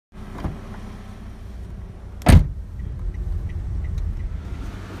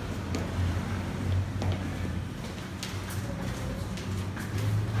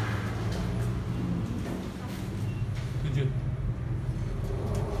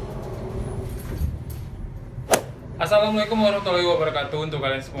Assalamualaikum warahmatullahi wabarakatuh untuk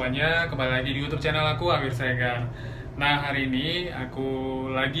kalian semuanya. Kembali lagi di YouTube channel aku, Amir Segar. Nah, hari ini aku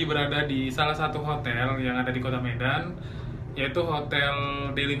lagi berada di salah satu hotel yang ada di kota Medan, yaitu Hotel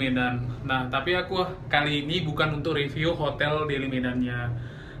Deli Medan. Nah, tapi aku kali ini bukan untuk review Hotel Deli Medannya,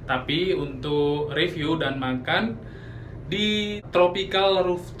 tapi untuk review dan makan di Tropical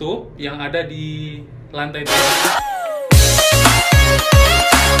Rooftop yang ada di lantai 3.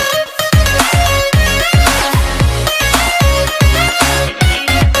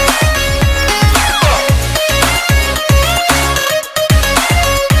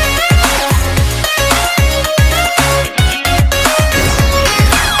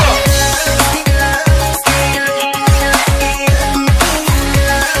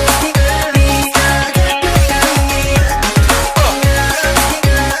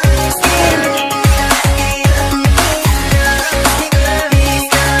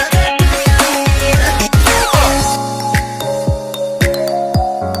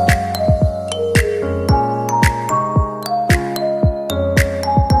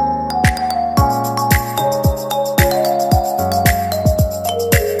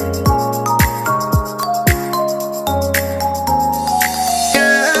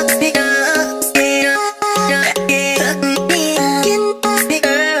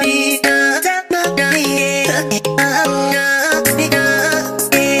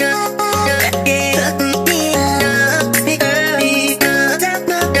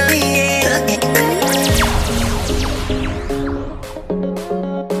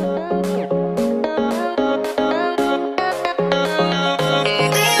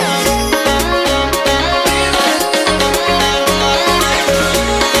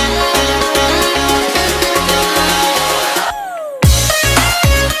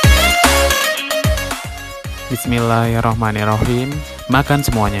 Bismillahirrahmanirrahim. Makan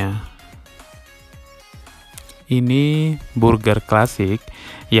semuanya. Ini burger klasik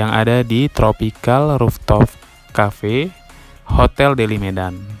yang ada di Tropical Rooftop Cafe Hotel Deli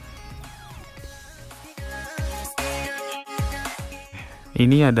Medan.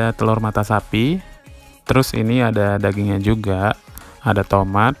 Ini ada telur mata sapi, terus ini ada dagingnya juga, ada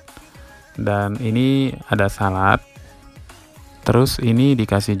tomat, dan ini ada salad. Terus ini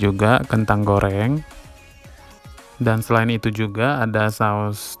dikasih juga kentang goreng. Dan selain itu juga ada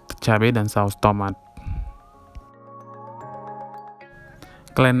saus cabai dan saus tomat.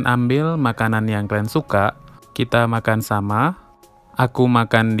 Kalian ambil makanan yang kalian suka, kita makan sama. Aku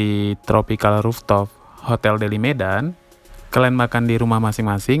makan di Tropical Rooftop Hotel Deli Medan. Kalian makan di rumah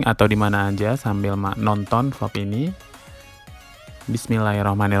masing-masing atau di mana aja sambil nonton vlog ini.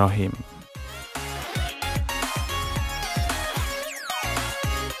 Bismillahirrahmanirrahim.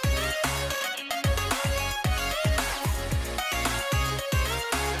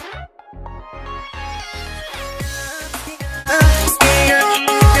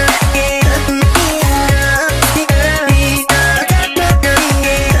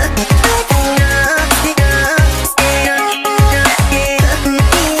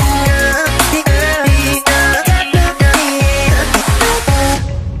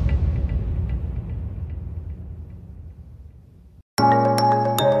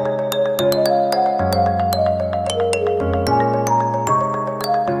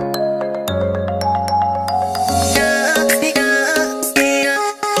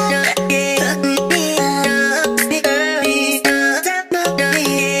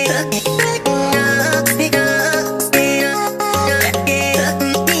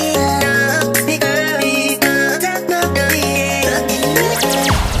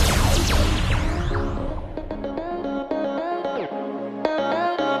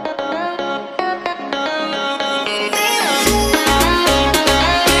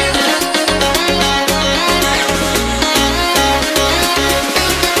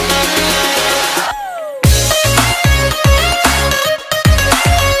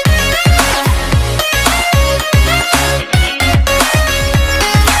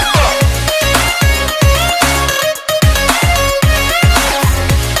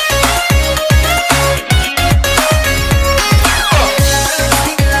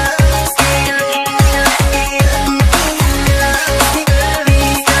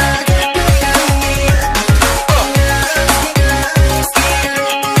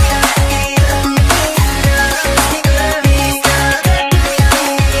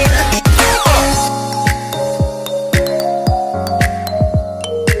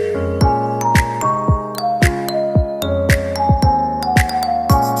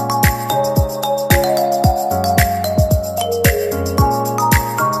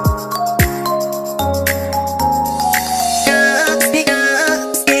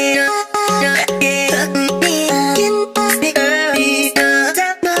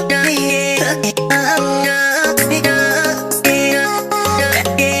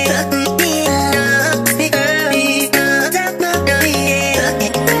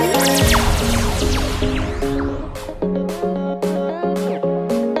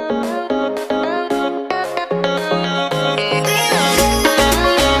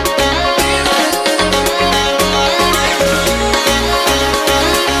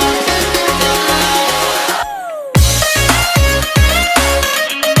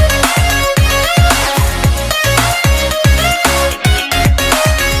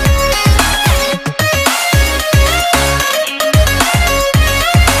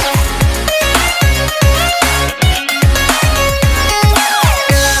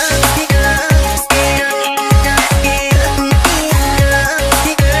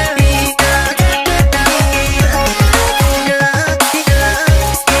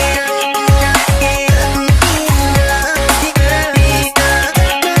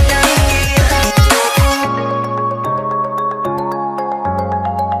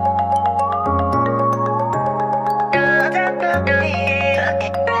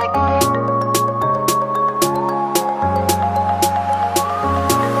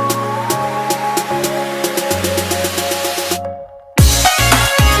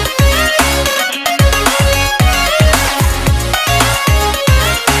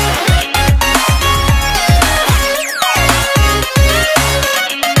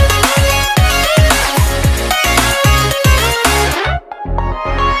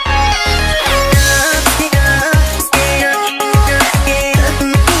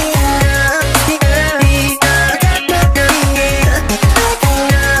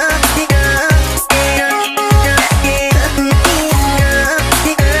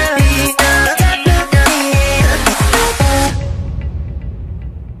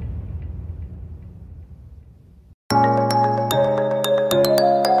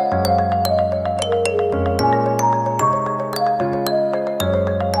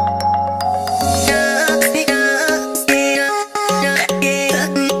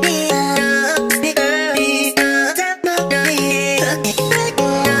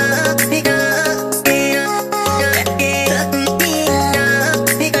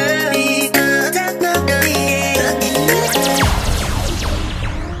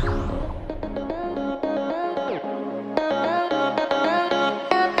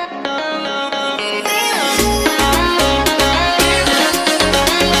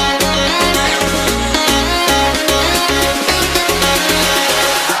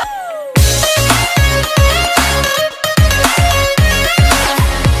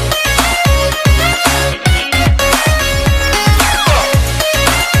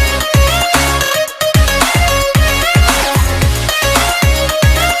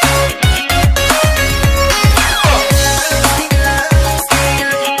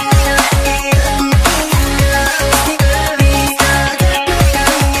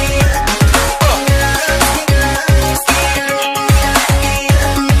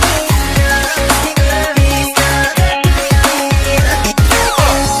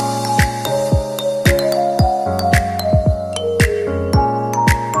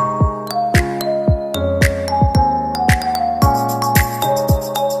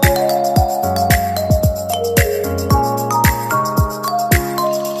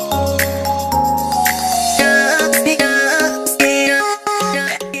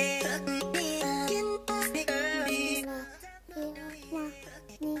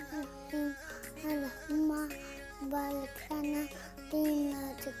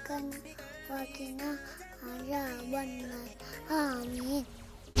 والناس آمين.